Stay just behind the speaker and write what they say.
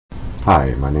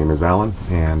Hi, my name is Alan,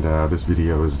 and this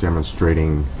video is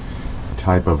demonstrating a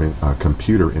type of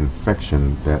computer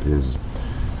infection that is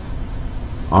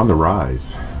on the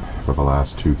rise. For the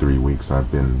last 2-3 weeks,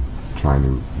 I've been trying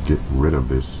to get rid of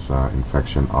this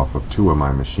infection off of 2 of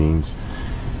my machines,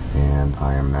 and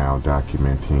I am now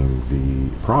documenting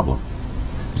the problem.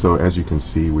 So as you can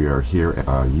see, we are here at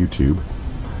YouTube,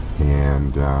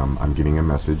 and I'm getting a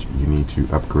message. You need to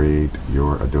upgrade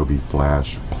your Adobe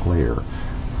Flash player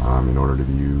in order to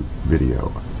view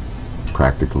video.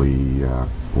 Practically,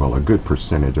 well, a good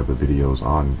percentage of the videos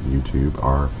on YouTube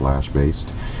are Flash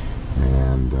based,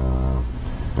 and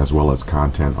as well as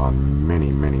content on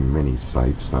many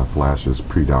sites. Flash is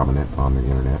predominant on the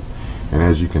internet, and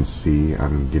as you can see,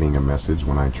 I'm getting a message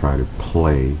when I try to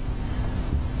play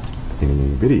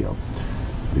any video.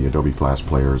 The Adobe Flash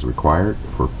player is required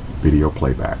for video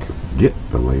playback. Get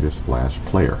the latest Flash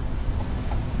player.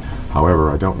 However,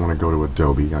 I don't want to go to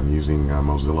Adobe. I'm using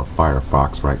Mozilla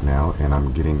Firefox right now, and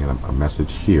I'm getting a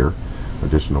message here.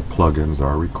 Additional plugins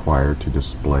are required to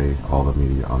display all the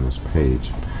media on this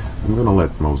page. I'm going to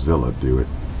let Mozilla do it,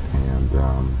 and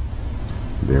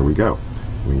there we go.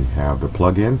 We have the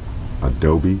plugin,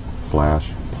 Adobe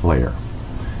Flash Player.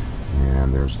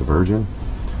 And there's the version,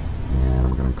 and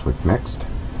I'm going to click Next.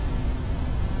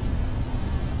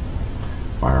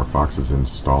 Firefox is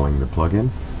installing the plugin.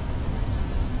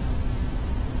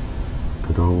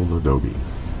 Good old Adobe.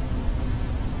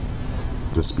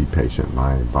 Just be patient.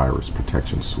 My virus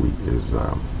protection suite is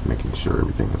making sure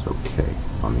everything is okay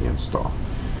on the install.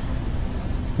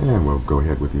 And we'll go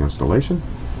ahead with the installation.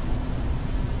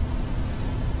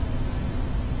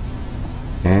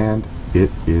 And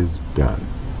it is done.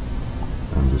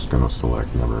 I'm just going to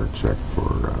select Never Check for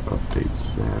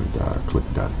Updates and click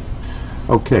Done.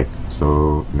 Okay,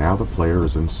 so now the player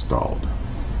is installed.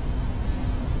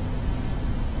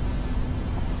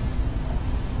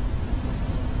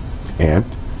 And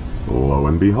lo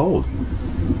and behold,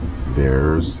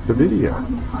 there's the video.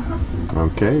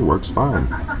 Okay, works fine.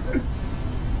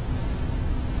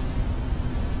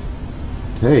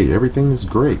 Okay, everything is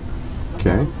great.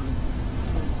 Okay.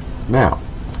 Now,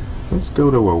 let's go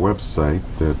to a website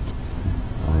that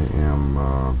I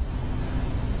am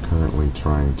currently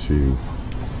trying to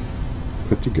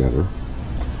put together.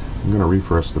 I'm going to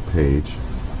refresh the page.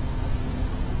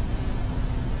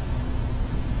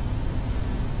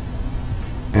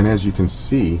 And as you can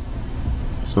see,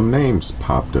 some names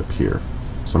popped up here,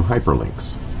 some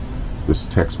hyperlinks. This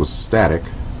text was static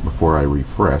before I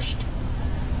refreshed,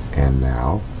 and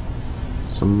now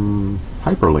some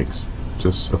hyperlinks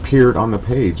just appeared on the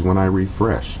page when I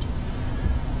refreshed.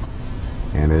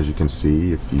 And as you can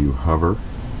see, if you hover,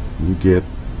 you get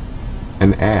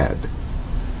an ad.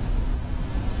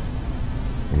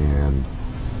 And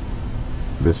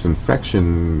this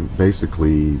infection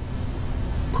basically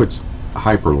puts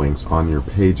hyperlinks on your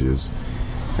pages,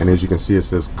 and as you can see, it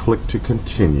says click to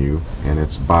continue, and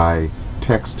it's by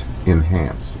text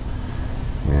enhance,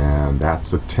 and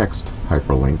that's a text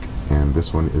hyperlink, and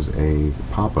this one is a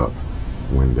pop-up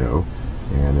window,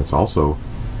 and it's also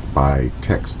by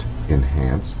text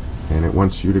enhance, and it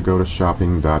wants you to go to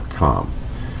shopping.com.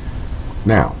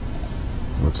 Now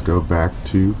let's go back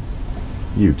to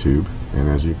YouTube, and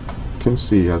as you can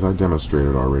see, as I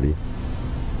demonstrated already,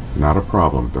 not a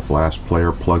problem. The Flash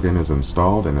Player plugin is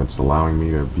installed, and it's allowing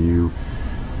me to view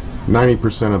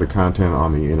 90% of the content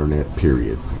on the internet,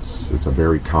 period. It's a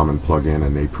very common plugin,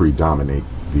 and they predominate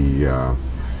the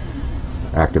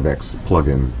ActiveX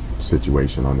plugin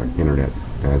situation on the internet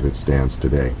as it stands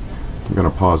today. I'm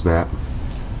going to pause that.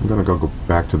 I'm going to go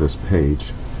back to this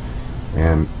page,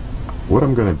 and what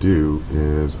I'm going to do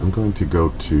is I'm going to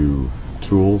go to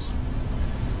Tools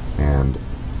and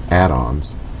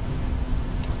Add-ons,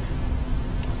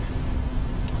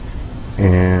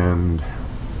 and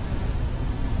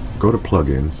go to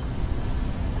Plugins,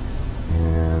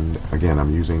 and again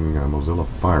I'm using Mozilla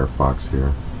Firefox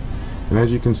here, and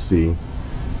as you can see,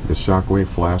 the Shockwave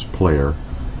Flash Player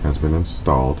has been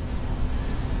installed,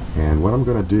 and what I'm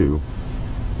going to do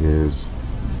is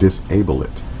disable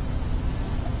it.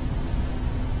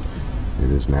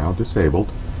 It is now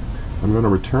disabled. I'm going to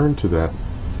return to that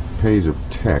page of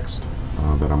text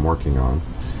that I'm working on,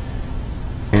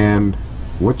 and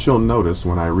what you'll notice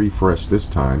when I refresh this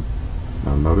time,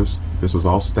 now notice this is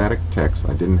all static text.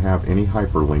 I didn't have any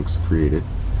hyperlinks created,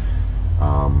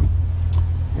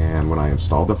 and when I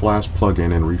installed the Flash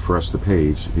plugin and refreshed the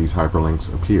page, these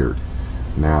hyperlinks appeared.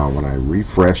 Now when I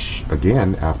refresh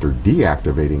again after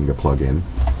deactivating the plugin,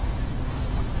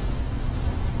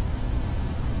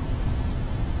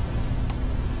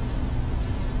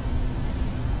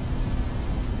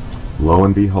 lo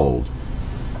and behold,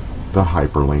 the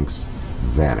hyperlinks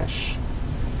vanish.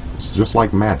 It's just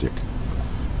like magic.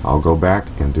 I'll go back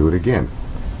and do it again.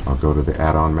 I'll go to the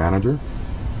add-on manager.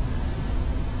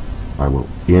 I will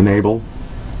enable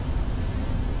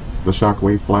the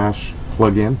Shockwave Flash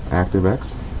plugin,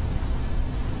 ActiveX.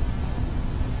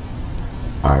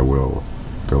 I will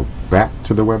go back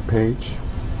to the web page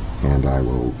and I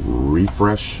will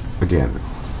refresh again.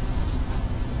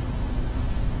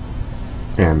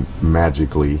 And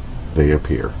magically they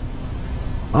appear.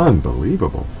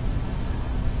 Unbelievable.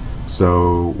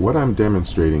 So what I'm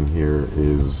demonstrating here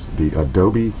is the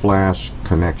Adobe Flash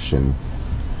connection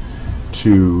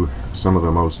to some of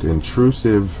the most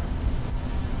intrusive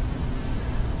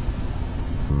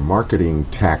marketing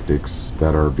tactics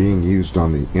that are being used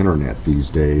on the internet these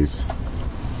days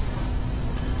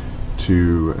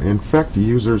to infect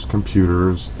users'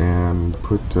 computers and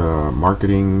put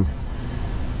marketing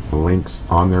links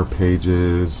on their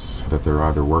pages that they're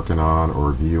either working on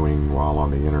or viewing while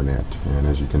on the internet. And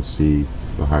as you can see,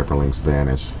 the hyperlinks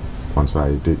vanish once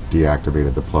I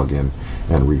deactivated the plugin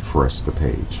and refreshed the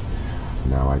page.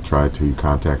 Now, I tried to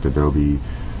contact Adobe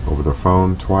over the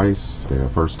phone twice. The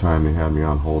first time they had me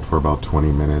on hold for about 20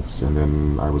 minutes and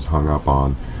then I was hung up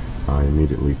on. I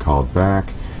immediately called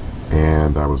back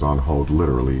and I was on hold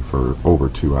literally for over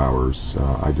 2 hours.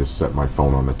 I just set my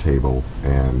phone on the table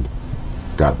and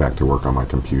got back to work on my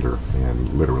computer,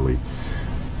 and literally,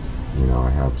 you know,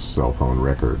 I have cell phone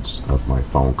records of my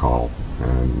phone call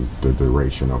and the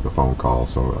duration of the phone call.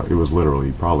 So it was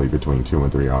literally probably between 2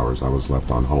 and 3 hours I was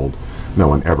left on hold. No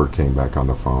one ever came back on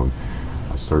the phone.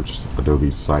 I searched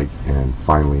Adobe's site and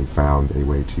finally found a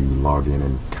way to log in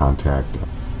and contact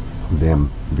them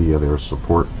via their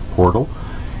support portal.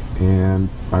 And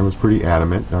I was pretty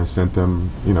adamant. I sent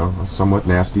them, you know, a somewhat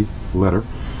nasty letter,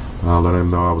 letting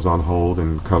them know I was on hold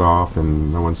and cut off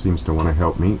and no one seems to want to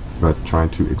help me, but trying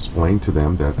to explain to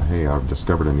them that, hey, I've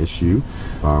discovered an issue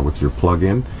with your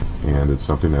plugin, and it's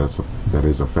something that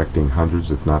is affecting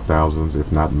hundreds, if not thousands,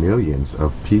 if not millions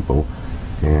of people,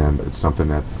 and it's something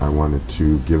that I wanted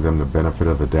to give them the benefit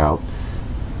of the doubt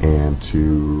and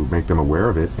to make them aware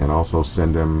of it, and also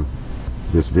send them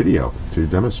this video to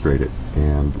demonstrate it.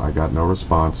 And I got no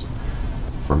response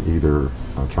from either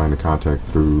trying to contact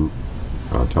through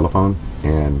telephone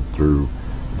and through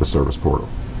the service portal.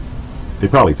 They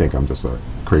probably think I'm just a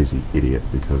crazy idiot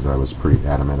because I was pretty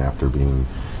adamant after being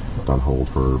on hold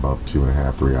for about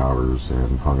 2.5, 3 hours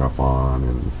and hung up on,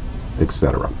 and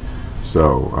etc.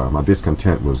 So my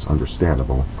discontent was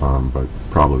understandable, but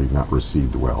probably not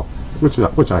received well,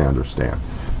 which I understand.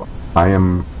 I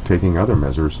am taking other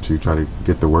measures to try to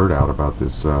get the word out about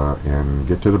this and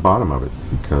get to the bottom of it,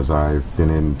 because I've been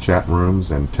in chat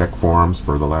rooms and tech forums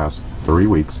for the last 3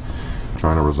 weeks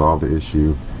trying to resolve the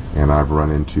issue, and I've run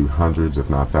into hundreds, if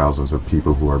not thousands, of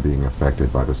people who are being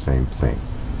affected by the same thing.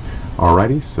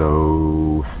 Alrighty,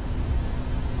 so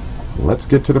let's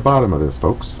get to the bottom of this,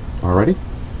 folks. Alrighty,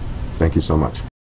 thank you so much.